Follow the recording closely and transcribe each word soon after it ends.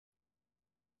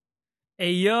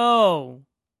Hey yo,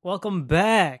 welcome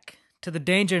back to the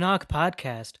Danger Knock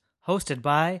podcast, hosted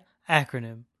by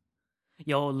AcroNM.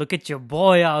 Yo, look at your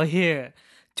boy out here.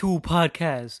 2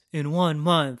 podcasts in 1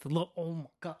 month. Look, oh my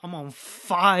god, I'm on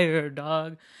fire,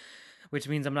 dog. Which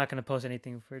means I'm not gonna post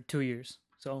anything for 2 years.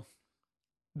 So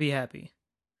be happy.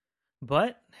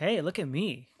 But hey, look at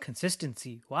me.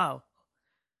 Consistency. Wow.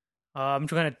 I'm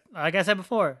trying to, like I said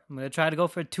before, I'm gonna try to go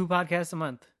for 2 podcasts a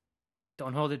month.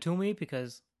 Don't hold it to me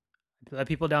because I let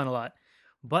people down a lot.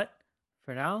 But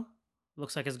for now,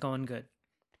 looks like it's going good.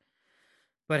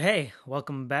 But hey,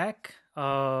 welcome back.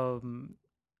 There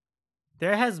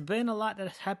has been a lot that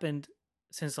has happened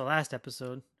since the last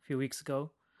episode a few weeks ago.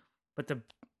 But the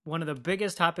one of the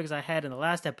biggest topics I had in the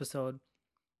last episode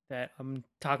that I'm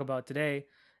talking about today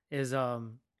is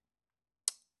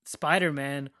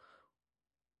Spider-Man,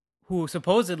 who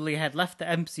supposedly had left the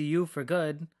MCU for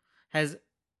good. Has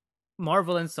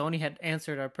Marvel and Sony had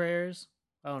answered our prayers?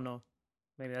 I don't know.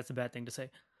 Maybe that's a bad thing to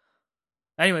say.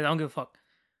 Anyway, I don't give a fuck.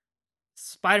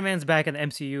 Spider-Man's back in the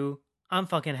MCU. I'm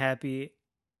fucking happy.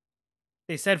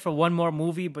 They said for one more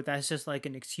movie, but that's just like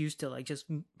an excuse to like just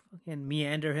fucking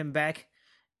meander him back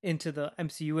into the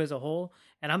MCU as a whole.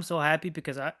 And I'm so happy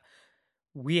because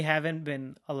we haven't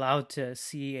been allowed to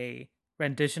see a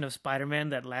rendition of Spider-Man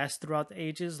that lasts throughout the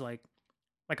ages. Like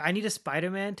I need a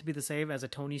Spider-Man to be the same as a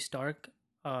Tony Stark,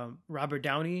 Robert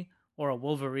Downey, or a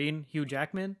Wolverine, Hugh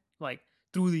Jackman. Like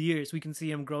through the years, we can see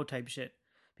him grow type shit.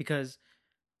 Because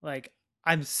like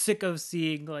I'm sick of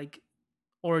seeing like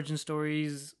origin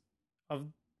stories of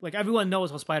like everyone knows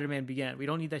how Spider-Man began. We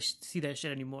don't need to see that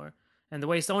shit anymore. And the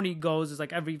way Sony goes is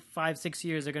like every 5-6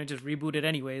 years they're gonna just reboot it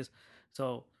anyways.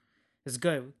 So it's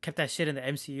good. Kept that shit in the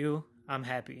MCU. I'm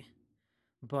happy.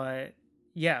 But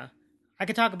yeah, I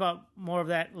could talk about more of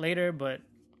that later. But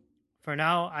for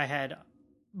now, I had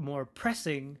more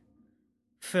pressing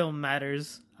film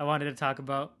matters I wanted to talk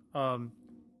about. One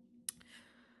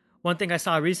thing I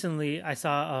saw recently, I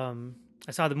saw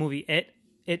the movie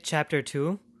It Chapter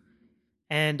 2.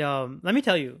 And let me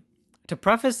tell you, to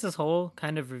preface this whole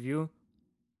kind of review,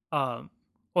 oh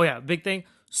yeah, big thing,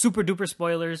 super duper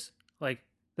spoilers. Like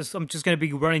this, I'm just gonna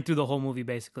be running through the whole movie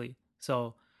basically.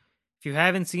 So if you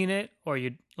haven't seen it, or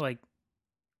you like,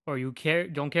 or you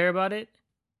don't care about it,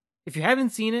 if you haven't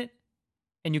seen it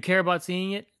and you care about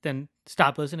seeing it, then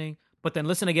stop listening. But then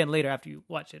listen again later after you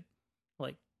watch it.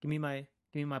 Like, give me my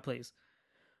place.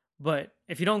 But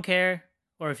if you don't care,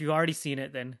 or if you've already seen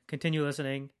it, then continue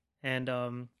listening. And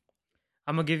I'm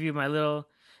gonna give you my little,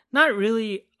 not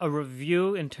really a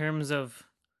review in terms of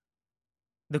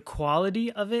the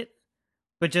quality of it,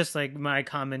 but just like my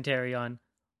commentary on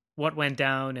what went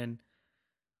down and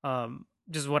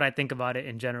just what I think about it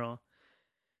in general.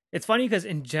 It's funny because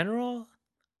in general,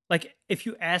 like if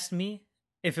you asked me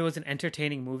if it was an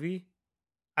entertaining movie,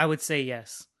 I would say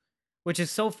yes. Which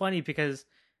is so funny because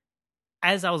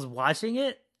as I was watching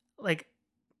it, like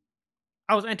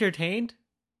I was entertained,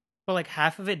 but like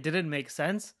half of it didn't make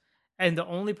sense. And the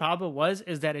only problem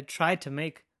is that it tried to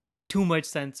make too much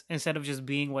sense instead of just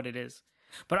being what it is.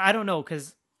 But I don't know,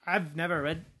 because I've never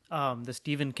read the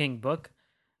Stephen King book,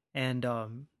 and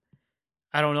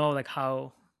I don't know like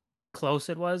how close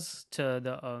it was to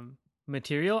the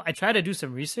material. I tried to do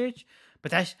some research,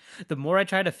 but the more I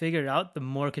tried to figure it out, the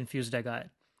more confused I got.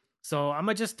 So I'm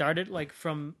gonna just start it like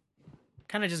from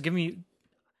kind of just give me.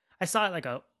 I saw it like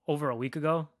over a week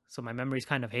ago, so my memory's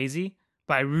kind of hazy.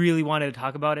 But I really wanted to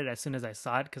talk about it as soon as I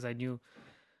saw it because I knew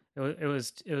it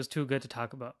was too good to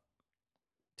talk about,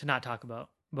 to not talk about.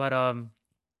 But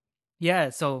yeah.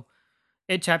 So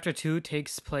It Chapter 2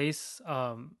 takes place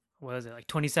what is it, like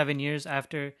 27 years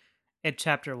after It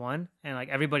Chapter 1, and like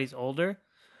everybody's older.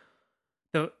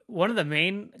 The one of the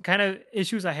main kind of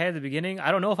issues I had at the beginning,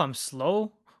 I don't know if I'm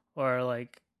slow or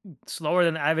like slower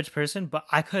than the average person, but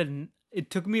I couldn't. It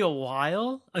took me a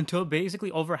while until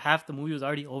basically over half the movie was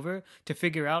already over to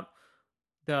figure out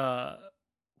the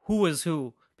who was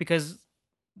who, because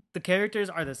the characters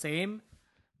are the same,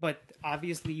 but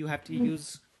obviously you have to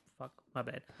use fuck my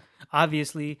bad.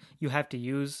 Obviously you have to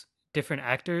use different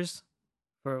actors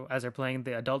for as they're playing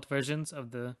the adult versions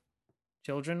of the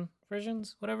children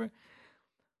versions, whatever.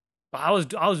 But I was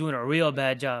doing a real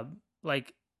bad job.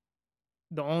 Like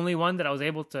the only one that I was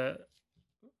able to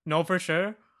know for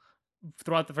sure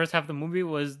throughout the first half of the movie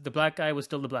was the black guy was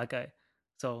still the black guy.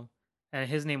 So, and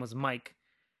his name was Mike.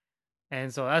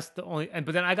 And so that's the only. And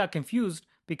but then I got confused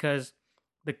because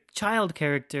the child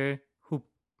character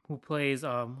who plays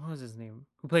what was his name?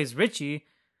 Who plays Richie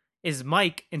is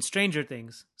Mike in Stranger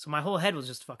Things. So my whole head was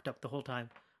just fucked up the whole time.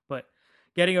 But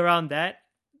getting around that,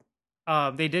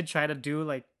 they did try to do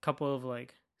like a couple of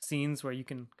like scenes where you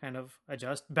can kind of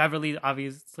adjust. Beverly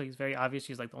obviously is very obvious.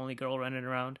 She's like the only girl running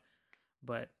around,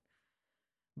 but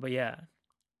yeah.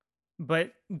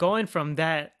 But going from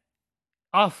that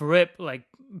off rip, like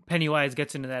Pennywise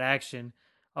gets into that action,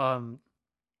 um,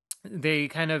 they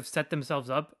kind of set themselves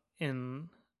up in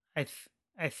I th-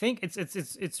 I think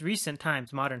it's recent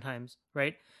times, modern times,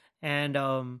 right? And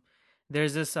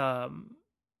there's this um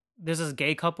there's this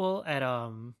gay couple at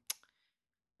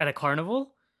a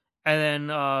carnival, and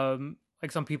then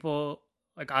like some people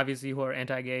like obviously who are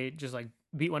anti-gay just like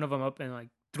beat one of them up and like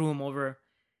threw him over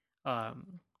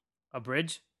um a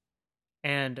bridge,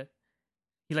 and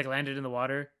he like landed in the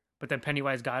water, but then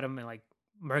Pennywise got him and like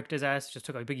murked his ass, just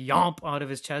took a big yomp out of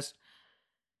his chest.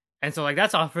 And so like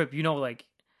that's off rip, you know, like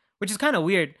which is kind of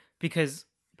weird because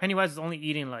Pennywise is only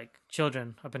eating like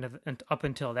children up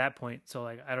until that point. So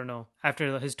like I don't know.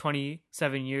 After his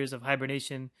 27 years of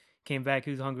hibernation, came back,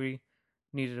 he was hungry,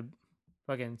 needed a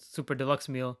fucking super deluxe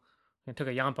meal, and took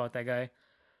a yomp out that guy.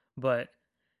 But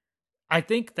I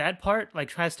think that part like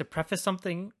tries to preface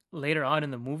something later on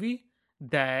in the movie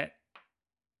that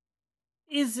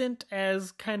isn't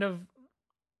as kind of.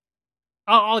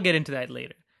 I'll get into that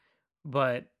later,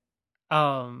 but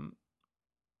um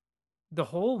the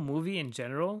whole movie in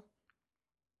general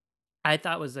I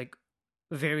thought was like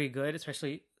very good,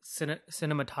 especially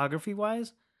cinematography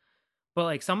wise. But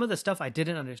like some of the stuff I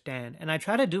didn't understand, and I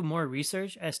try to do more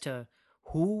research as to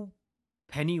who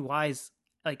Pennywise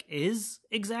like is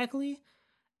exactly,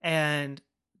 and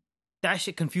that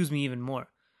shit confused me even more.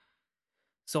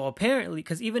 So apparently,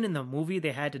 because even in the movie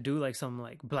they had to do like some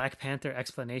like Black Panther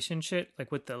explanation shit,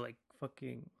 like with the like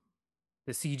fucking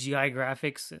the CGI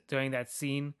graphics during that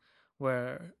scene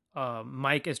where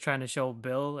Mike is trying to show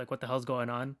Bill like what the hell's going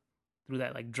on through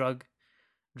that like drug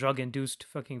induced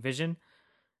fucking vision.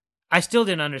 I still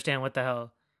didn't understand what the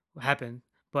hell happened,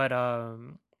 but I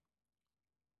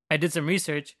did some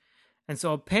research, and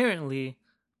so apparently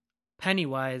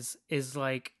Pennywise is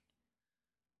like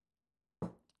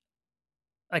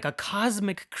a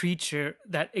cosmic creature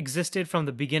that existed from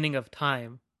the beginning of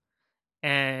time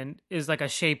and is like a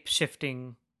shape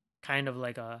shifting kind of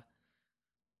like a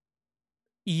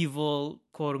evil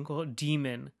quote unquote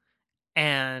demon,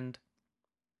 and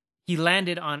he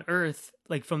landed on Earth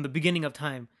like from the beginning of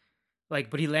time, like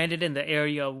but he landed in the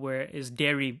area where is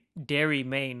Derry,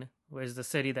 Maine, where is the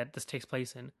city that this takes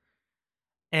place in,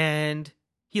 and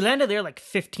he landed there like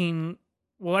 15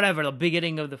 whatever the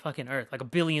beginning of the fucking Earth,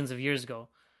 like billions of years ago.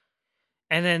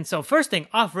 And then so first thing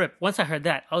off rip, once I heard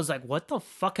that, I was like, what the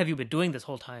fuck have you been doing this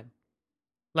whole time?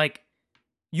 Like,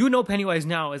 you know Pennywise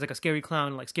now is like a scary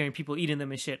clown, like scaring people, eating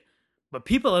them and shit. But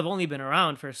people have only been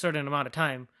around for a certain amount of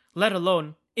time, let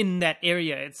alone in that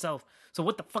area itself. So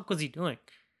what the fuck was he doing?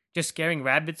 Just scaring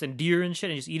rabbits and deer and shit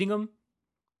and just eating them?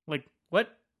 Like,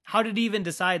 what? How did he even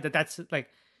decide that that's like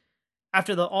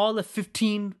after all the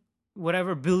 15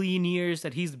 whatever billion years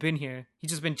that he's been here,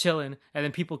 he's just been chilling, and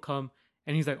then people come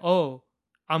and he's like, "Oh,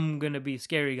 I'm going to be a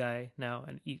scary guy now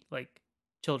and eat like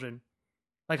children."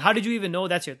 Like, how did you even know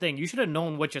that's your thing? You should have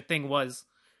known what your thing was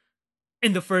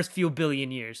in the first few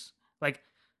billion years. Like,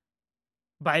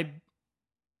 by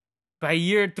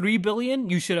year 3 billion,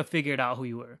 you should have figured out who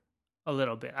you were a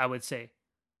little bit, I would say.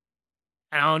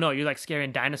 And I don't know, you're like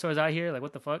scaring dinosaurs out here? Like,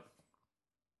 what the fuck?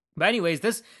 But anyways,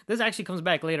 this actually comes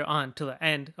back later on to the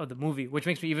end of the movie, which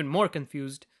makes me even more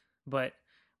confused. But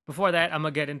before that, I'm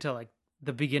gonna get into like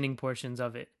the beginning portions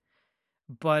of it.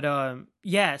 But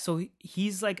yeah, so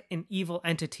he's like an evil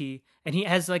entity, and he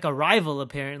has like a rival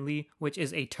apparently, which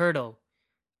is a turtle,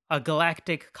 a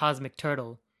galactic cosmic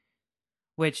turtle.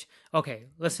 Which, okay,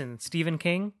 listen, Stephen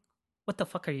King, what the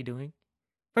fuck are you doing?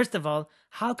 First of all,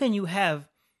 how can you have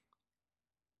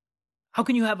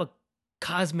a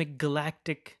cosmic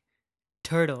galactic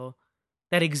turtle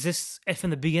that exists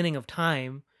from the beginning of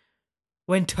time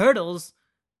when turtles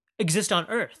exist on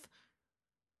Earth?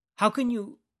 How can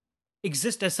you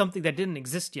exist as something that didn't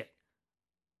exist yet?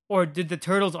 Or did the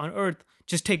turtles on Earth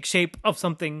just take shape of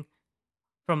something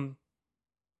from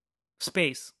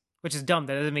space? Which is dumb.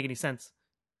 That doesn't make any sense.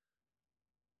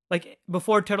 Like,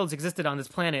 before turtles existed on this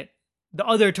planet, the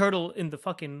other turtle in the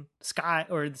fucking sky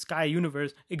or the sky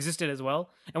universe existed as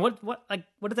well. And what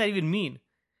does that even mean?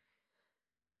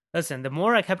 Listen, the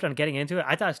more I kept on getting into it,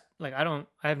 I thought like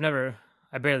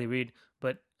I barely read,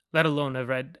 but let alone I've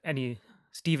read any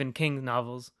Stephen King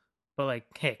novels. But like,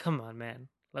 hey, come on, man,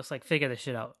 let's like figure this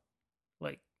shit out.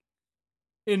 Like,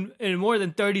 in more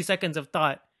than 30 seconds of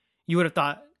thought, you would have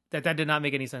thought that did not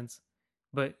make any sense,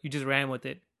 but you just ran with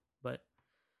it. But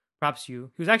props to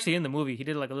you. He was actually in the movie. He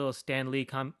did like a little Stan Lee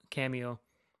cameo.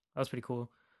 That was pretty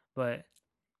cool. But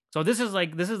So this is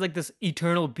like this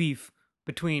eternal beef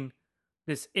between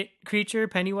this it creature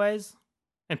Pennywise,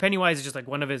 and Pennywise is just like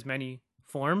one of his many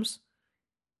forms,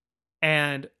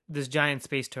 and this giant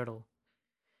space turtle.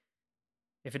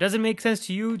 If it doesn't make sense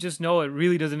to you, just know it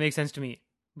really doesn't make sense to me.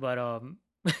 But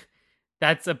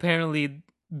that's apparently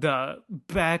the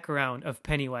background of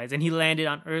Pennywise, and he landed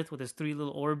on Earth with his three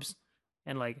little orbs,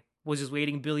 and like was just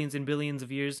waiting billions and billions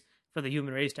of years for the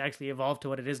human race to actually evolve to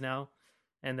what it is now,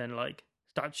 and then like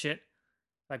start shit.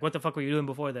 Like, what the fuck were you doing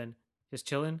before then? Just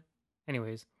chilling.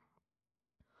 Anyways,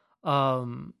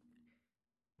 um,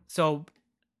 so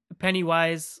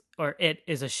Pennywise or it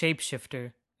is a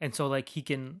shapeshifter, and so like he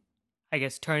can, I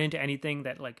guess, turn into anything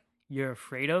that like you're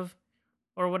afraid of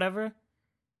or whatever,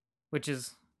 which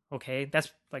is okay. That's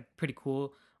like pretty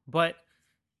cool. But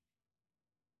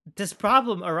this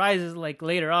problem arises like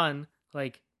later on.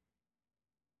 Like,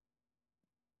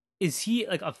 is he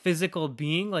like a physical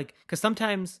being? Like, because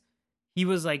sometimes he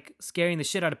was like scaring the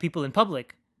shit out of people in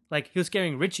public. Like he was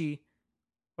scaring Richie,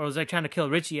 or was like trying to kill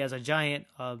Richie as a giant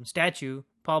statue,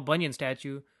 Paul Bunyan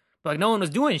statue. But like no one was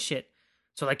doing shit.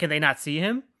 So like, can they not see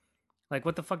him? Like,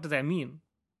 what the fuck does that mean?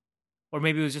 Or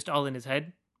maybe it was just all in his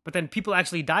head. But then people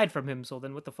actually died from him. So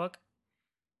then what the fuck?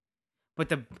 But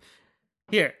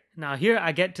here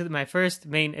I get to my first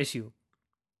main issue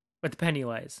with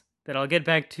Pennywise that I'll get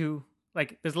back to.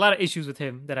 Like, there's a lot of issues with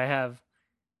him that I have,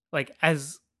 like,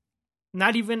 as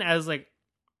not even as like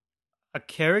a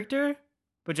character,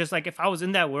 but just like if I was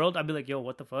in that world, I'd be like, yo,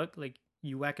 what the fuck? Like,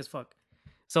 you whack as fuck.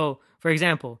 So, for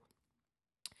example,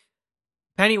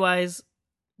 Pennywise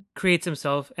creates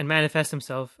himself and manifests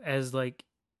himself as like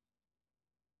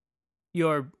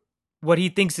your what he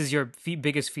thinks is your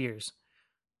biggest fears,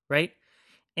 right?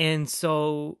 And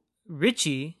so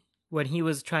Richie, when he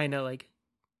was trying to like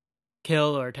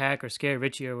kill or attack or scare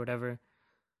Richie or whatever,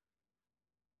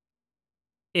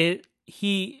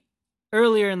 he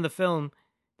earlier in the film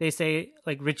they say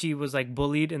like Richie was like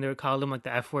bullied and they called him like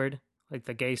the F word, like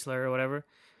the gay slur or whatever.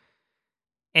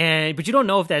 And but you don't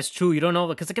know if that's true. You don't know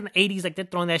because like in the 80s, like they're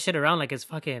throwing that shit around like it's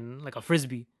fucking like a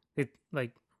frisbee. It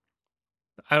like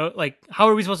I don't like how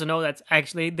are we supposed to know that's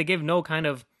actually they give no kind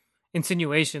of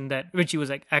insinuation that Richie was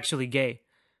like actually gay.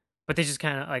 But they just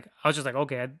kind of like I was just like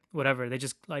okay, whatever. They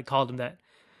just like called him that.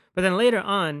 But then later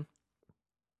on,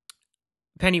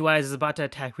 Pennywise is about to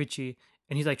attack Richie,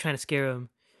 and he's like trying to scare him,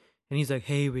 and he's like,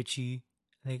 "Hey, Richie,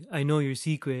 like I know your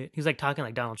secret." He's like talking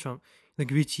like Donald Trump, like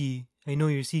Richie, I know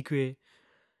your secret.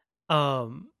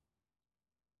 Um,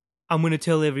 I'm gonna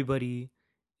tell everybody,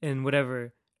 and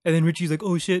whatever. And then Richie's like,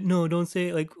 "Oh shit, no, don't say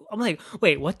it." Like I'm like,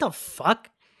 wait, what the fuck?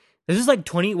 This is like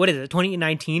 20. What is it?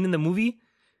 2019 in the movie?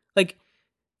 Like,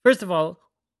 first of all,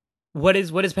 what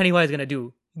is Pennywise gonna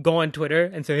do? Go on Twitter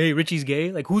and say, "Hey, Richie's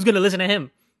gay." Like, who's gonna listen to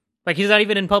him? Like, he's not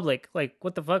even in public. Like,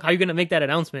 what the fuck? How are you gonna make that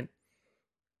announcement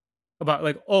about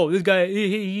like, oh, this guy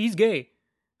he's gay?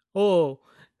 Oh,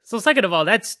 so second of all,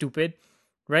 that's stupid,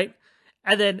 right?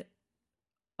 And then,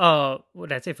 what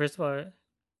did I say? First of all,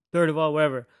 third of all,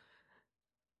 whatever.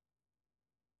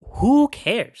 Who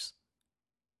cares?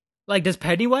 Like, does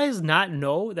Pennywise not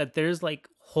know that there's like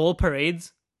whole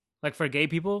parades, like for gay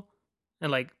people,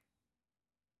 and like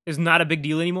is not a big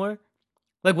deal anymore?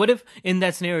 Like, what if in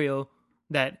that scenario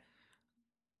that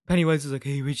Pennywise is like,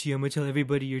 "Hey Richie, I'm gonna tell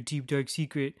everybody your deep dark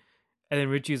secret," and then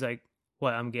Richie's like,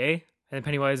 "What? I'm gay?" And then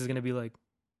Pennywise is gonna be like,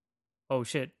 "Oh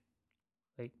shit,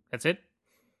 like that's it?"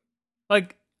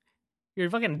 Like, you're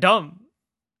fucking dumb.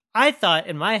 I thought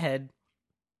in my head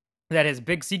that his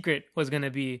big secret was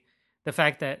gonna be the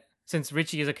fact that since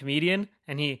Richie is a comedian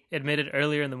and he admitted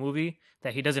earlier in the movie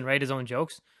that he doesn't write his own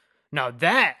jokes, now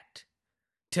that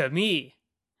to me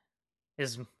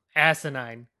is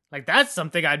asinine. Like that's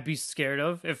something I'd be scared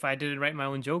of if I didn't write my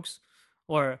own jokes,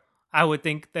 or I would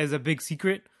think there's a big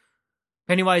secret.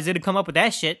 Pennywise didn't come up with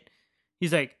that shit.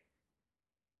 He's like,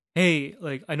 "Hey,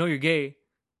 like I know you're gay,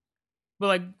 but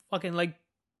like fucking like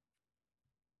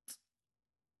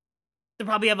they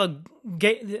probably have a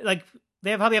gay like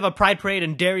they probably have a pride parade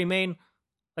in Derry, Maine,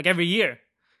 like every year."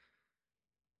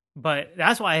 But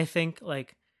that's why I think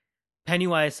like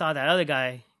Pennywise saw that other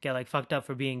guy get like fucked up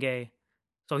for being gay,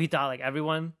 so he thought like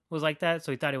everyone was like that,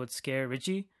 so he thought it would scare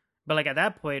Richie. But like at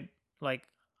that point, like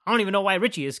I don't even know why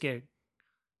Richie is scared.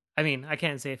 I mean, I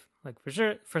can't say like for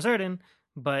sure for certain,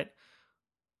 but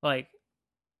like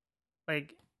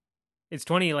like it's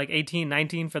 20 like 18,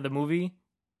 19 for the movie.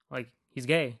 Like he's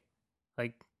gay.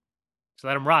 Like just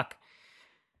let him rock.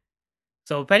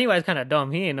 So Pennywise kind of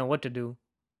dumb. He didn't know what to do.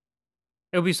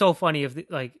 It would be so funny if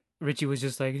like Richie was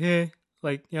just like, "Hey,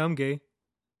 like yeah, I'm gay,"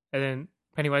 and then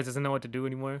Pennywise doesn't know what to do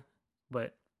anymore.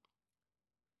 But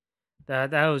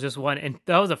That was just one, and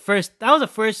that was the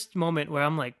first moment where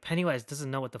I'm like, Pennywise doesn't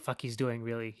know what the fuck he's doing.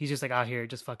 Really, he's just like out here,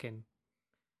 just fucking,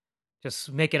 just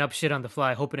making up shit on the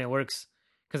fly, hoping it works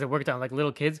because it worked on like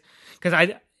little kids. Because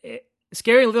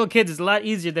scaring little kids is a lot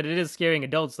easier than it is scaring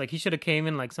adults. Like he should have came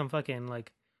in like some fucking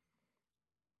like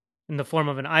in the form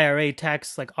of an IRA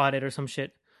tax like audit or some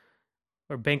shit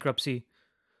or bankruptcy.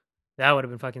 That would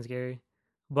have been fucking scary.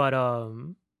 But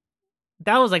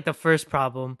that was like the first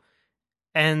problem.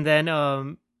 And then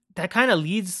that kind of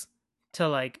leads to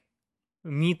like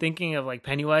me thinking of like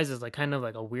Pennywise as like kind of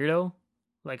like a weirdo.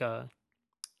 Like a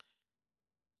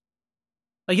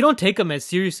like you don't take him as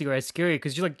seriously or as scary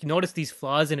because you like you notice these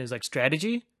flaws in his like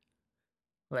strategy.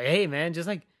 Like, hey man, just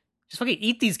fucking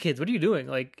eat these kids. What are you doing?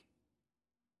 Like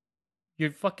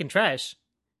you're fucking trash.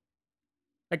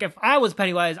 Like if I was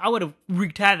Pennywise, I would have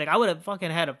wreaked havoc. I would have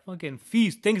fucking had a fucking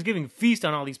feast, Thanksgiving feast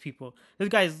on all these people. This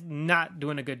guy's not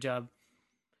doing a good job.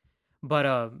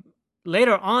 But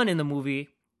later on in the movie,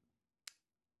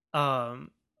 the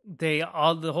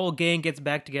whole gang gets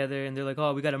back together and they're like,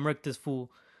 "Oh, we got to murk this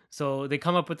fool." So they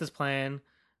come up with this plan.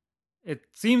 It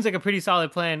seems like a pretty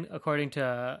solid plan according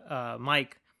to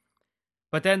Mike.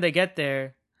 But then they get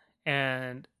there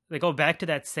and they go back to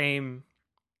that same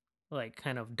like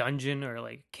kind of dungeon or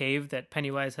like cave that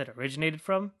Pennywise had originated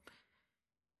from.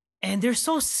 And they're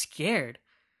so scared.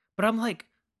 But I'm like,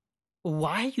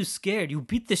 why are you scared? You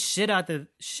beat the shit out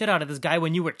of this guy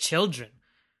when you were children.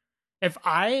 If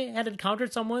I had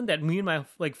encountered someone that me and my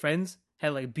like friends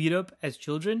had like beat up as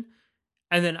children,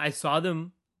 and then I saw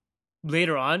them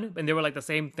later on and they were like the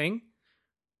same thing,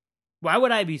 why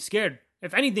would I be scared?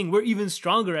 If anything, we're even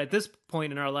stronger at this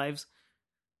point in our lives.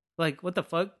 Like, what the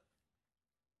fuck?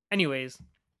 Anyways,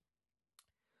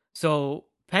 so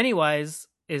Pennywise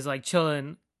is like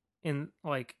chilling in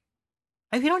like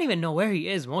we don't even know where he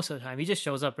is most of the time. He just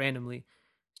shows up randomly,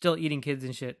 still eating kids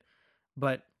and shit.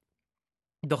 But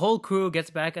the whole crew gets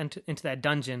back into that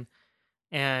dungeon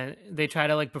and they try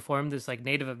to like perform this like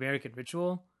Native American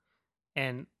ritual.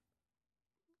 And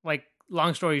like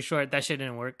long story short, that shit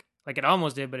didn't work. Like it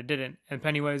almost did, but it didn't. And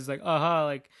Pennywise is like, aha,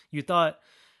 like you thought.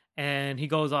 And he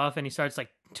goes off and he starts like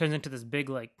turns into this big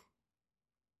like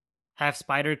half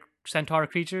spider centaur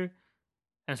creature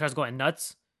and starts going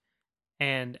nuts.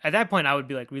 And at that point I would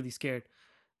be like really scared.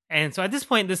 And so at this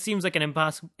point this seems like an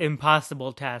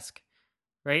impossible task,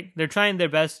 right? They're trying their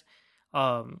best.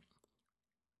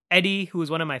 Eddie, who was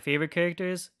one of my favorite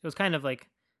characters, it was kind of like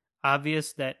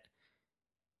obvious that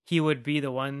he would be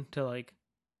the one to like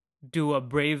do a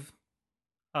brave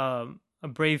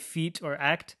feat or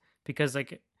act because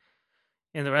like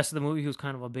in the rest of the movie he was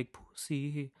kind of a big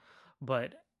pussy,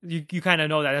 but you kind of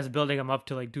know that that's building him up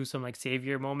to like do some like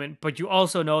savior moment. But you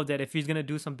also know that if he's gonna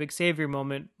do some big savior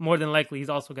moment, more than likely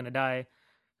he's also gonna die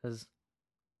because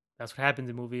that's what happens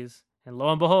in movies. And lo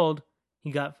and behold, he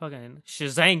got fucking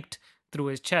shazanked through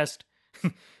his chest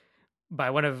by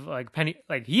one of like Penny.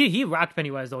 Like he rocked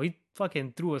Pennywise though. He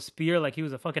fucking threw a spear like he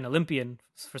was a fucking Olympian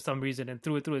for some reason and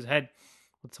threw it through his head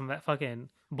with some fucking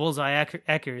bullseye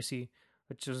accuracy,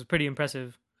 which was pretty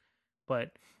impressive.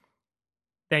 But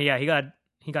then yeah, he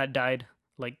got died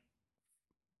like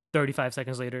 35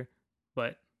 seconds later.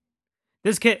 But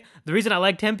this kid, the reason I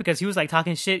liked him because he was like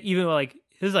talking shit even though like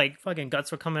his like fucking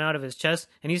guts were coming out of his chest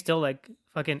and he's still like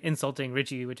fucking insulting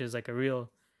Richie, which is like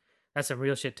that's some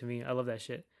real shit to me. I love that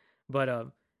shit. But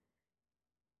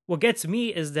what gets me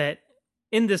is that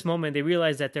in this moment they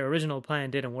realized that their original plan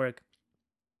didn't work.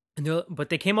 But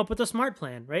they came up with a smart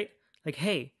plan, right? Like,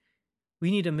 hey,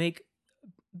 we need to make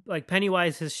like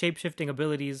Pennywise his shape-shifting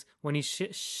abilities when he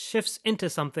shifts into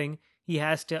something, he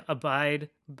has to abide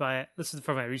by this is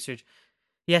from my research.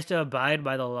 He has to abide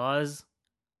by the laws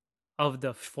of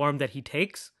the form that he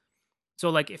takes. So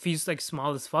like if he's like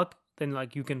small as fuck, then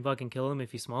like you can fucking kill him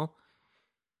if he's small.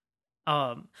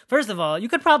 First of all, you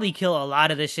could probably kill a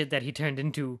lot of the shit that he turned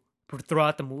into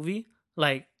throughout the movie.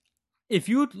 Like if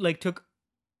you like took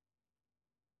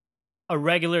a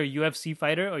regular UFC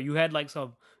fighter or you had like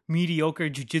some mediocre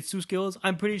jiu-jitsu skills,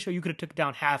 I'm pretty sure you could have took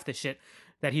down half the shit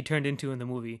that he turned into in the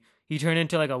movie. He turned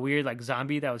into like a weird like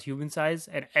zombie that was human sized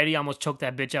and Eddie almost choked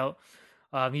that bitch out.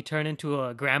 He turned into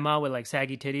a grandma with like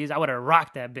saggy titties. I would have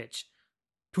rocked that bitch.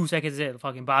 2 seconds in,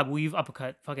 fucking bob weave,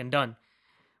 uppercut, fucking done.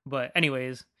 But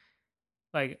anyways,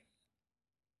 like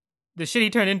the shit he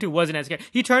turned into wasn't as scary.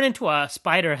 He turned into a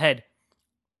spider head,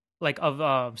 like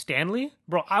of Stanley,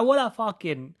 bro. I would have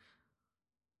fucking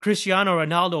Cristiano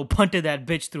Ronaldo punted that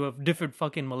bitch through a different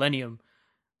fucking millennium.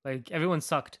 Like everyone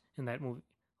sucked in that movie.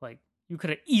 Like you could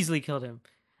have easily killed him.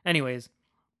 Anyways,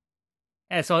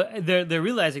 and so they're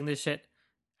realizing this shit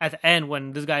at the end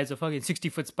when this guy is a fucking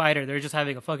 60-foot spider. They're just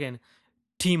having a fucking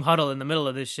team huddle in the middle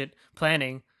of this shit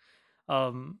planning.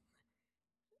 Um,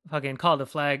 fucking call the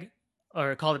flag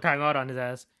or call the timeout on his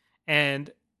ass,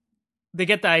 and they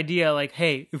get the idea like,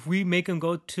 hey, if we make him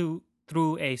go to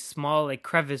through a small like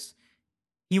crevice,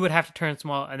 he would have to turn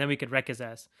small, and then we could wreck his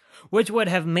ass, which would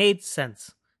have made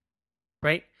sense,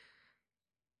 right?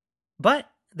 But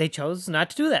they chose not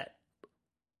to do that.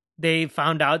 They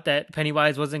found out that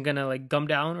Pennywise wasn't gonna like gum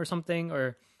down or something,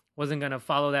 or wasn't gonna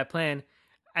follow that plan,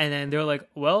 and then they're like,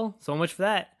 "Well, so much for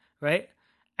that, right?"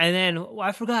 And then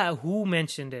I forgot who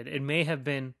mentioned it. It may have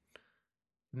been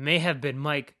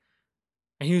Mike,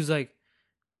 and he was like,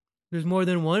 "There's more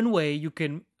than one way you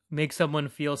can make someone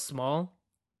feel small,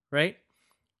 right?"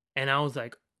 And I was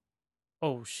like,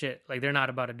 "Oh shit! Like they're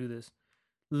not about to do this."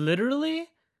 Literally,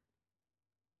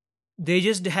 they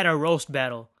just had a roast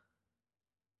battle.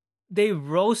 They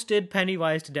roasted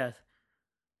Pennywise to death.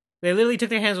 They literally took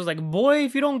their hands and was like, boy,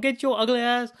 if you don't get your ugly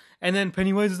ass. And then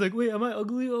Pennywise is like, wait, am I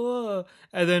ugly?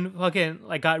 And then fucking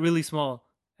like got really small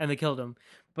and they killed him.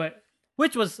 But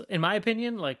which was, in my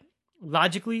opinion, like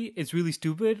logically, it's really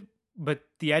stupid. But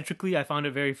theatrically, I found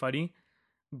it very funny.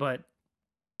 But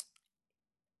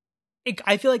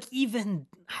I feel like even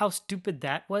how stupid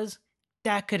that was,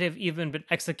 that could have even been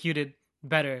executed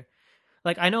better.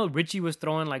 Like I know Richie was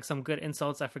throwing like some good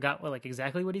insults. I forgot what like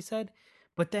exactly what he said.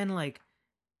 But then like,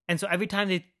 and so every time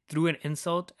they threw an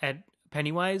insult at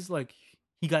Pennywise, like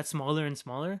he got smaller and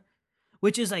smaller,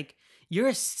 which is like, you're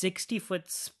a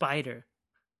 60-foot spider.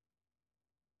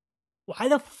 Why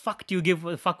the fuck do you give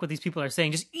a fuck what these people are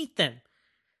saying? Just eat them.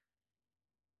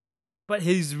 But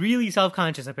he's really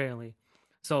self-conscious apparently.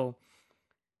 So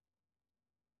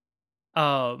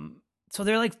so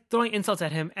they're like throwing insults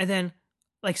at him, and then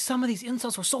like some of these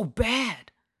insults were so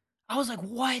bad. I was like,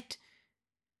 what?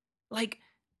 Like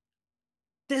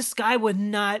this guy would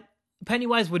not,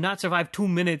 Pennywise would not survive 2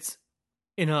 minutes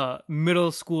in a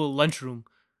middle school lunchroom,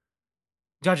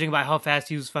 judging by how fast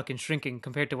he was fucking shrinking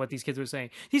compared to what these kids were saying.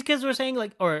 These kids were saying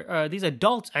like, or these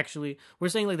adults actually were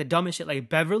saying like the dumbest shit. Like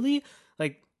Beverly,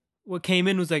 like what came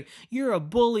in was like, "You're a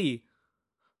bully."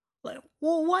 Like,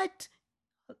 well, what?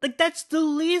 Like that's the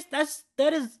least. That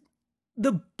is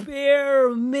the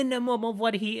bare minimum of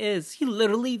what he is. He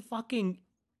literally fucking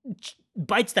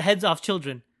bites the heads off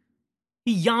children.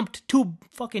 He yomped 2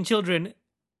 fucking children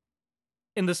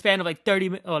in the span of like 30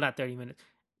 minutes. Oh, not 30 minutes.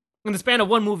 In the span of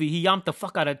one movie, he yomped the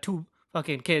fuck out of 2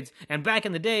 fucking kids. And back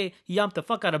in the day, he yomped the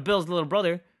fuck out of Bill's little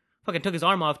brother. Fucking took his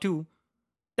arm off too.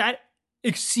 That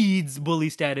exceeds bully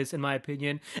status, in my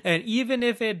opinion. And even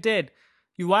if it did,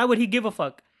 why would he give a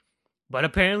fuck? But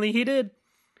apparently he did.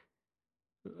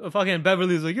 Fucking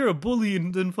Beverly's like, "You're a bully,"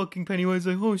 and then fucking Pennywise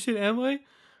like, "Oh shit, am I?"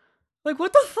 Like,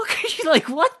 what the fuck are you like?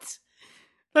 What?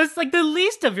 That's like the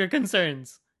least of your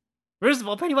concerns. First of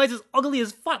all, Pennywise is ugly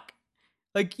as fuck.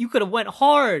 Like, you could have went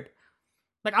hard.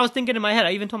 Like, I was thinking in my head,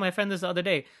 I even told my friend this the other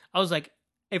day. I was like,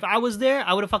 if I was there,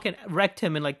 I would have fucking wrecked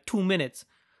him in like 2 minutes.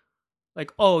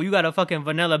 Like, oh, you got a fucking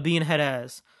vanilla bean head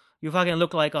ass. You fucking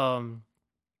look like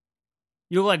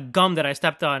you look like gum that I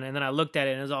stepped on, and then I looked at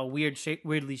it and it was all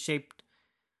weirdly shaped.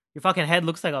 Your fucking head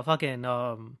looks like a fucking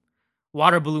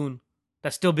water balloon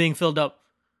that's still being filled up.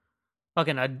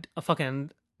 Fucking a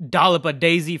fucking dollop of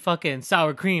Daisy fucking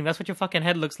sour cream. That's what your fucking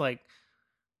head looks like.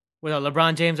 With a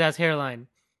LeBron James ass hairline.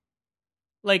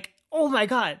 Like, oh my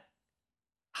god.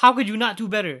 How could you not do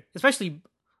better? Especially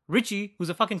Richie, who's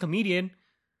a fucking comedian.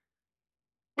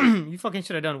 You fucking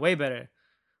should have done way better.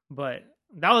 But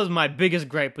that was my biggest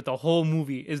gripe with the whole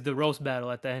movie, is the roast battle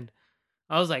at the end.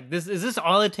 I was like, is this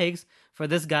all it takes for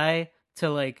this guy to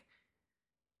like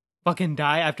fucking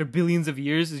die after billions of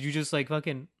years? Is you just like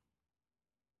fucking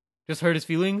just hurt his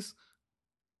feelings?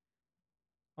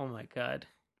 Oh my god.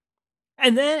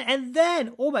 And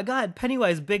then, oh my god,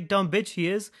 Pennywise, big dumb bitch he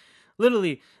is.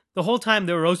 Literally, the whole time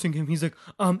they were roasting him, he's like,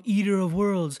 "I'm eater of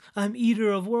worlds. I'm eater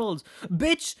of worlds."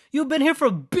 Bitch, you've been here for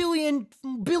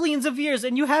billions of years,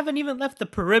 and you haven't even left the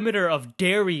perimeter of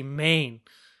Derry, Maine.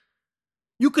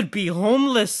 You could be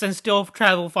homeless and still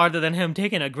travel farther than him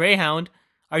taking a Greyhound.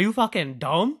 Are you fucking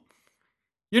dumb?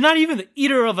 You're not even the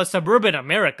eater of a suburban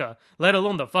America, let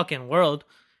alone the fucking world.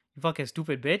 You fucking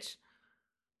stupid bitch.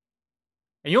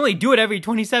 And you only do it every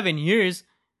 27 years.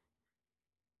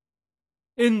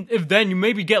 And if then you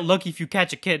maybe get lucky if you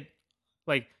catch a kid.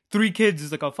 Like 3 kids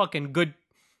is like a fucking good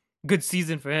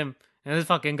season for him. And this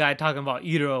fucking guy talking about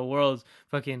eater of worlds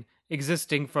fucking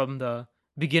existing from the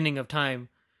beginning of time.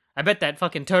 I bet that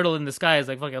fucking turtle in the sky is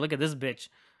like, fucking look at this bitch.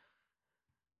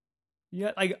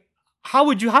 Yeah, like how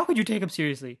could you take him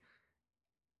seriously?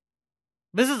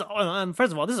 This is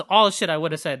first of all, this is all shit I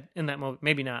would have said in that moment.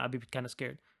 Maybe not. I'd be kind of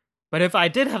scared. But if I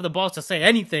did have the balls to say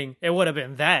anything, it would have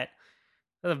been that.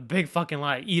 That's a big fucking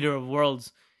lie. Eater of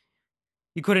worlds.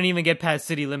 You couldn't even get past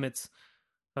city limits.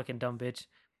 Fucking dumb bitch.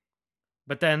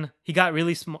 But then he got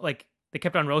really small. Like, they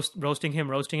kept on roasting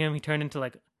him. He turned into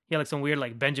like, he had like some weird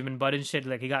like Benjamin Button shit.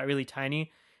 Like, he got really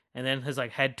tiny. And then his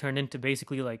like head turned into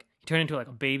basically like, he turned into like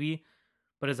a baby.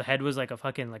 But his head was like a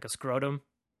fucking, like a scrotum.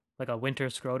 Like a winter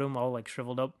scrotum, all like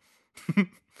shriveled up. And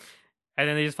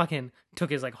then they just fucking took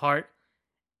his like heart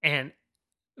and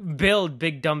Bill,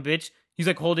 big dumb bitch, he's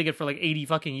like holding it for like 80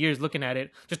 fucking years looking at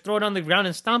it. Just throw it on the ground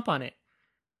and stomp on it.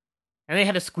 And they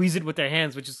had to squeeze it with their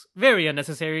hands, which is very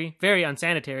unnecessary, very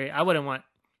unsanitary. I wouldn't want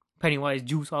Pennywise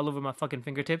juice all over my fucking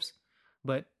fingertips.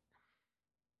 But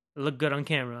it looked good on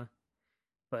camera.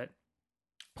 But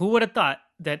who would have thought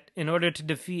that in order to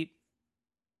defeat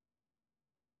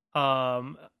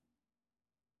an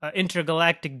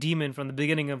intergalactic demon from the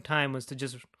beginning of time was to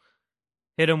just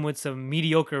hit him with some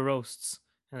mediocre roasts.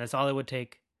 And that's all it would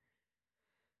take.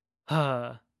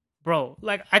 Bro,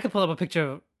 like, I could pull up a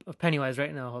picture of Pennywise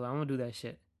right now. Hold on, I'm gonna do that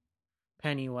shit.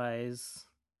 Pennywise,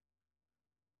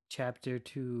 chapter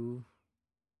 2.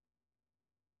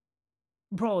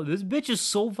 Bro, this bitch is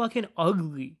so fucking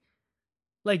ugly.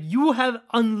 Like, you have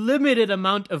unlimited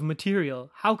amount of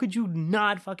material. How could you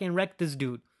not fucking wreck this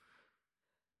dude?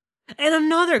 And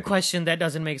another question that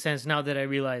doesn't make sense now that I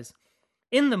realize.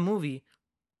 In the movie,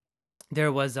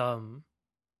 there was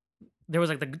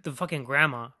like the fucking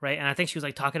grandma, right? And I think she was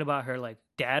like talking about her like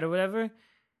dad or whatever.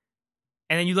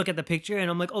 And then you look at the picture and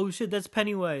I'm like, oh shit, that's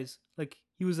Pennywise. Like,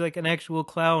 he was like an actual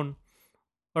clown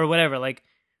or whatever. Like,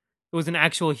 it was an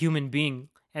actual human being.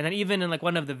 And then even in like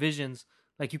one of the visions,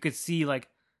 like you could see like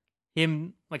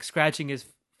him like scratching his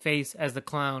face as the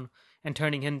clown and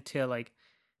turning into like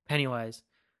Pennywise.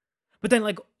 But then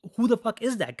like, who the fuck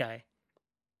is that guy?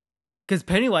 Because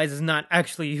Pennywise is not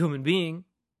actually a human being.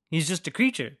 He's just a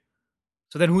creature.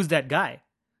 So then who's that guy?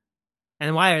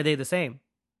 And why are they the same?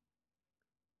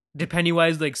 Did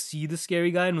Pennywise like see the scary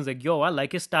guy and was like, yo, I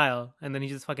like his style, and then he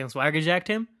just fucking swagger jacked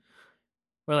him?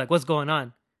 Or like, what's going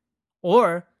on?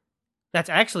 Or that's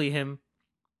actually him,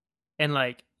 and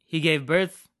like he gave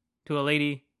birth to a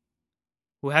lady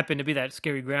who happened to be that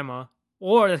scary grandma.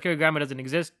 Or that scary grandma doesn't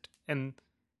exist and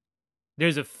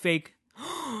there's a fake.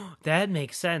 That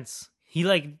makes sense. He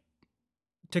like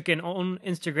took an own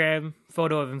Instagram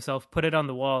photo of himself, put it on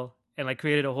the wall, and like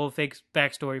created a whole fake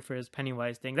backstory for his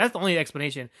Pennywise thing. That's the only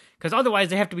explanation. Because otherwise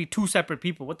they have to be two separate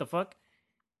people. What the fuck?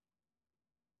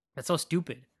 That's so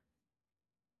stupid.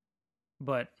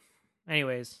 But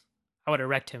anyways, I would have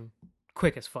wrecked him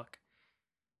quick as fuck.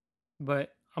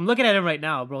 But I'm looking at him right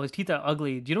now, bro. His teeth are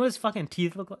ugly. Do you know what his fucking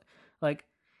teeth look like? Like,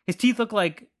 his teeth look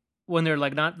like, when they're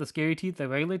like not the scary teeth, the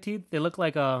regular teeth, they look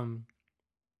like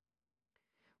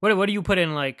what do you put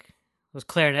in like those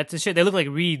clarinets and shit? They look like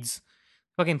reeds.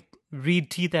 Fucking reed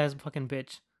teeth ass fucking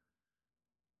bitch.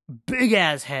 Big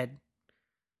ass head.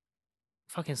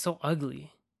 Fucking so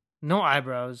ugly. No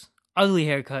eyebrows. Ugly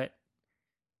haircut.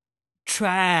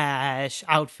 Trash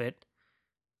outfit.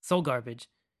 So garbage.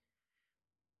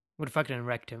 Would have fucking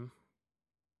wrecked him.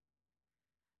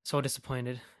 So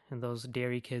disappointed in those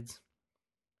dairy kids.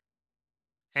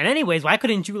 And anyways, why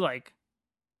couldn't you like,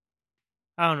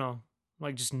 I don't know,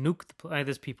 like just nuke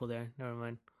there's people there. Never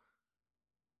mind.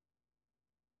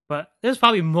 But there's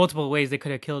probably multiple ways they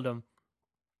could have killed him.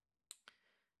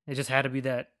 It just had to be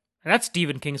that. And that's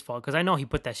Stephen King's fault, because I know he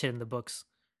put that shit in the books.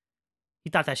 He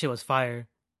thought that shit was fire.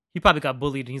 He probably got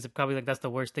bullied, and he's probably like, that's the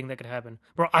worst thing that could happen.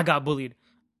 Bro, I got bullied.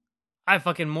 I have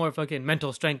fucking more fucking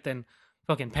mental strength than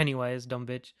fucking Pennywise, dumb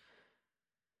bitch.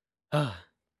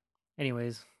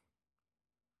 Anyways.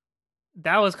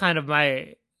 That was kind of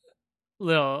my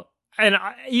little, and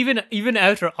even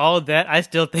after all that, I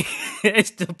still think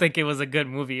it was a good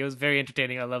movie. It was very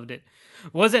entertaining. I loved it.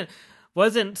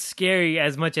 Wasn't scary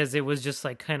as much as it was just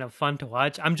like kind of fun to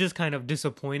watch. I'm just kind of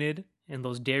disappointed in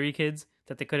those dairy kids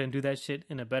that they couldn't do that shit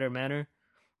in a better manner.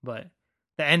 But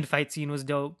the end fight scene was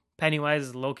dope. Pennywise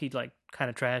is low key like kind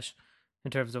of trash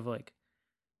in terms of like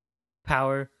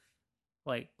power,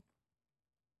 like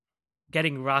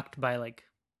getting rocked by like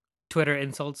Twitter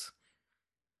insults.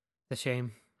 It's a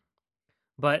shame.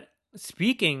 But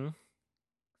speaking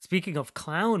of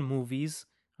clown movies,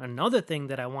 another thing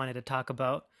that I wanted to talk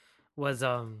about was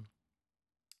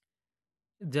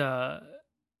the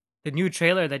new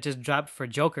trailer that just dropped for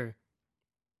Joker.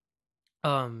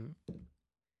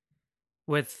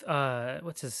 With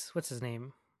what's his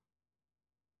name?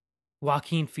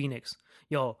 Joaquin Phoenix.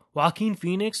 Yo, Joaquin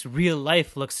Phoenix real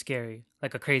life looks scary,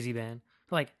 like a crazy man.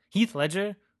 Like Heath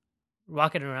Ledger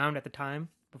walking around at the time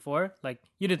before, like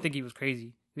you didn't think he was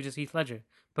crazy. He was just Heath Ledger,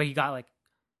 but he got like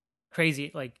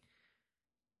crazy like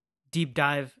deep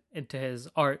dive into his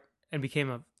art and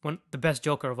became the best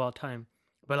Joker of all time.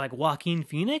 But like Joaquin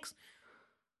Phoenix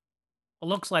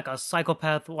looks like a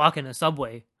psychopath walking a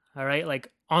subway. All right,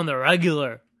 like on the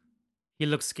regular, he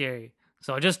looks scary.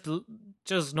 So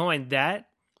just knowing that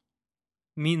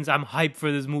means I'm hyped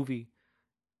for this movie.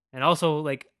 And also,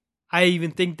 like, I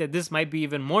even think that this might be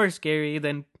even more scary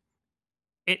than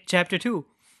It Chapter 2.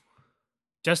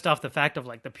 Just off the fact of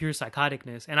like the pure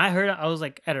psychoticness. And I was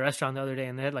like at a restaurant the other day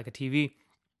and they had like a TV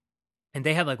and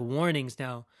they have like warnings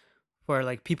now for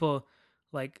like people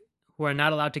like who are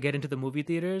not allowed to get into the movie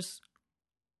theaters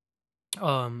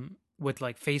with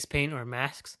like face paint or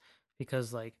masks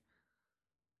because like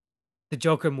the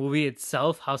Joker movie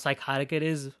itself, how psychotic it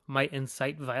is, might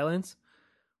incite violence,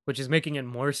 which is making it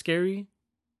more scary.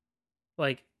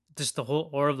 Like just the whole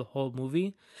aura of the whole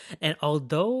movie. And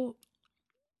although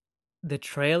the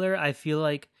trailer, I feel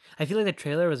like the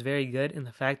trailer was very good in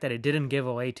the fact that it didn't give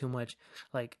away too much.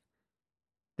 Like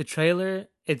the trailer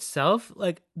itself,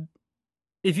 like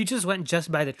if you just went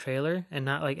just by the trailer and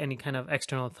not like any kind of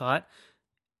external thought,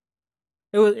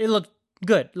 it looked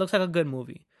good. It looks like a good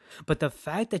movie. But the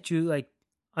fact that you like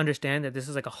understand that this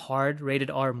is like a hard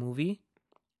rated R movie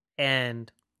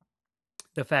and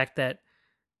the fact that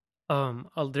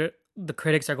the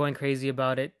critics are going crazy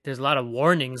about it. There's a lot of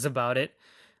warnings about it.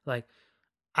 Like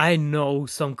I know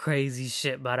some crazy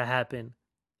shit about to happen.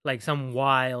 Like some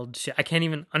wild shit. I can't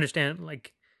even understand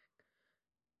like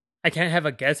I can't have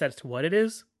a guess as to what it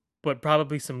is, but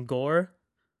probably some gore,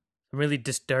 some really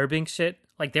disturbing shit.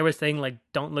 Like they were saying like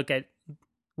don't look at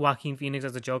Joaquin Phoenix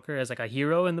as a Joker as like a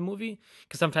hero in the movie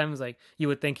because sometimes like you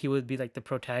would think he would be like the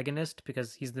protagonist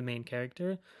because he's the main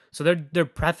character. So they're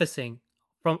prefacing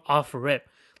from off rip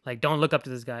like don't look up to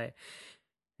this guy.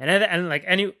 And like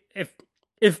any if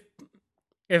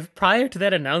if prior to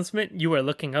that announcement you were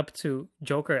looking up to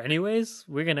Joker anyways,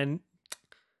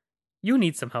 you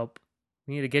need some help.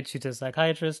 We need to get you to a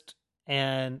psychiatrist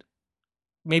and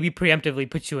maybe preemptively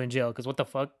put you in jail because what the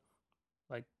fuck?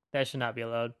 Like that should not be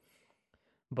allowed.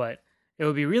 But it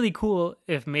would be really cool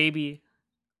if maybe,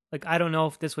 like, I don't know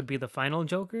if this would be the final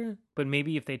Joker, but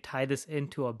maybe if they tie this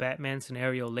into a Batman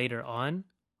scenario later on.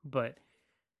 But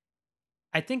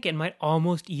I think it might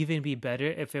almost even be better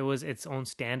if it was its own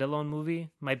standalone movie.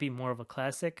 Might be more of a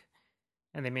classic,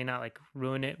 and they may not like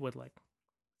ruin it with like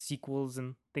sequels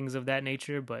and things of that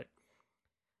nature. But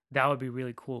that would be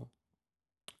really cool.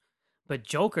 But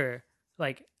Joker,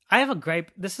 like, I have a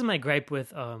gripe. This is my gripe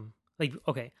with like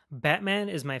okay, Batman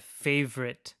is my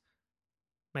favorite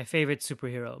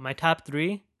superhero. My top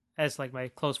three, as like my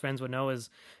close friends would know, is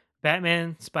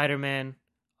Batman, Spider Man,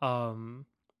 and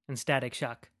Static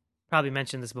Shock. Probably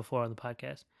mentioned this before on the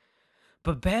podcast.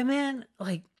 But Batman,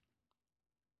 like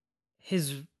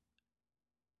his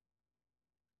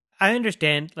I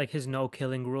understand like his no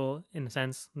killing rule in the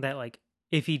sense that like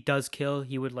if he does kill,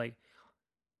 he would like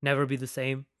never be the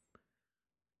same.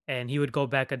 And he would go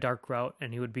back a dark route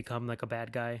and he would become like a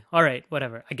bad guy. All right,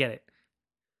 whatever. I get it.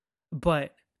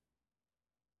 But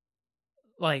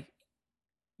like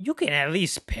you can at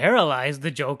least paralyze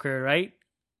the Joker, right?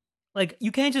 Like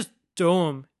you can't just throw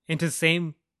him into the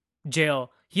same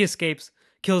jail. He escapes,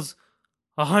 kills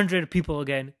 100 people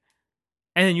again,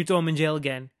 and then you throw him in jail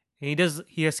again. And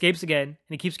he escapes again, and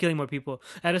he keeps killing more people.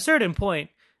 At a certain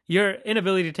point, your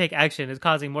inability to take action is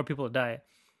causing more people to die.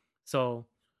 So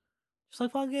just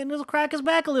like fucking just crack his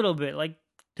back a little bit. Like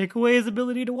take away his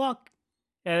ability to walk.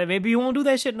 And maybe you won't do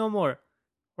that shit no more.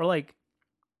 Or like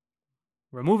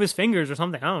remove his fingers or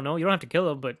something. I don't know. You don't have to kill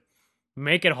him, but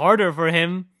make it harder for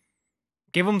him.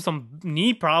 Give him some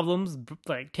knee problems,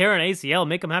 like tear an ACL,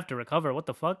 make him have to recover. What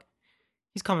the fuck?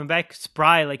 He's coming back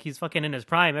spry like he's fucking in his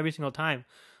prime every single time.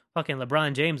 Fucking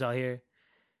LeBron James out here.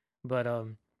 But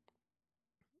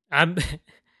I'm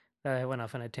I went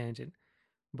off on a tangent.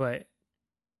 But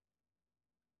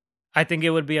I think it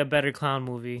would be a better clown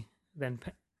movie than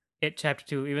It Chapter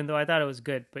 2, even though I thought it was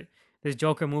good. But this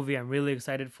Joker movie I'm really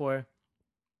excited for.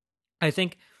 I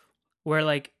think we're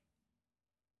like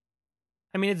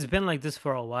I mean it's been like this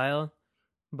for a while,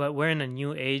 but we're in a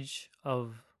new age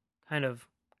of kind of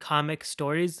comic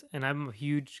stories and I'm a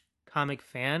huge comic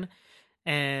fan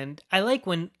and I like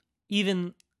when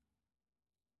even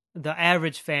the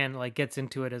average fan like gets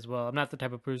into it as well. I'm not the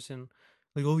type of person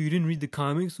like, oh, you didn't read the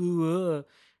comics? Ooh,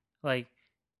 like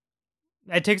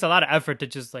it takes a lot of effort to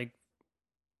just like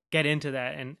get into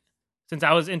that. And since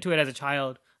I was into it as a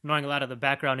child, knowing a lot of the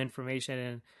background information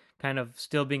and kind of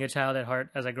still being a child at heart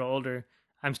as I grow older,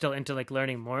 I'm still into like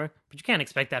learning more. But you can't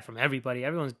expect that from everybody.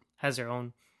 Everyone has their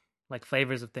own like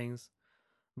flavors of things.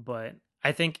 But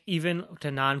I think even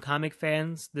to non-comic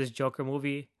fans, this Joker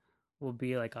movie will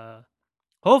be like a.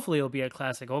 Hopefully, it'll be a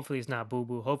classic. Hopefully, it's not boo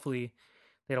boo. Hopefully,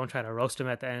 they don't try to roast him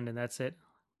at the end and that's it.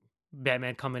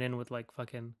 Batman coming in with like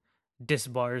fucking diss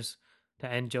bars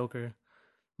to end Joker.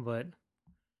 But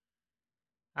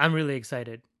I'm really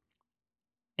excited.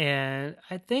 And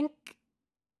I think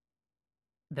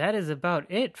that is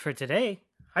about it for today.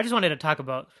 I just wanted to talk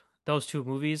about those two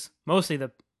movies, mostly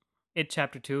the It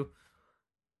Chapter 2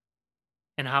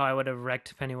 and how I would have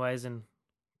wrecked Pennywise in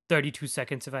 32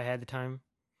 seconds if I had the time.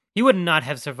 He would not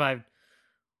have survived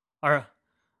our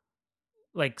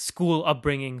like school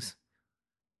upbringings.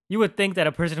 You would think that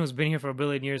a person who's been here for a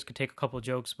billion years could take a couple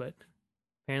jokes, but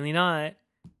apparently not.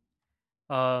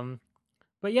 Um,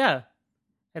 but yeah,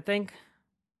 I think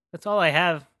that's all I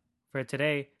have for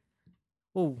today.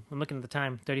 Oh, I'm looking at the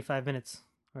time, 35 minutes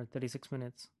or 36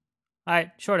 minutes. All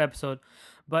right, short episode,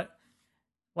 but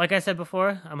like I said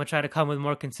before, I'm gonna try to come with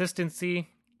more consistency.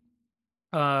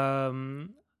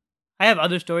 Um, I have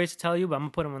other stories to tell you, but I'm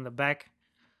gonna put them on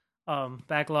the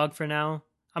backlog for now.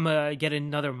 I'm gonna get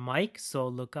another mic, so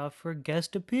look out for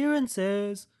guest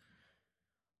appearances.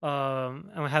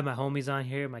 I'm gonna have my homies on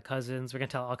here, my cousins. We're gonna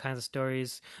tell all kinds of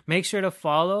stories. Make sure to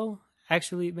follow.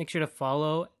 Actually, make sure to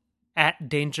follow at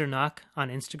Danger Knock on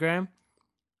Instagram.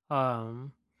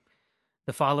 Um,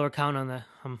 the follower count on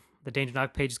the Danger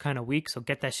Knock page is kind of weak, so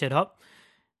get that shit up.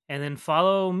 And then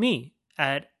follow me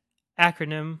at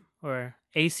AcroNM or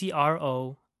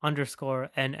ACRO_NM.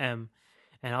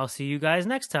 And I'll see you guys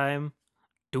next time.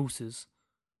 Deuces.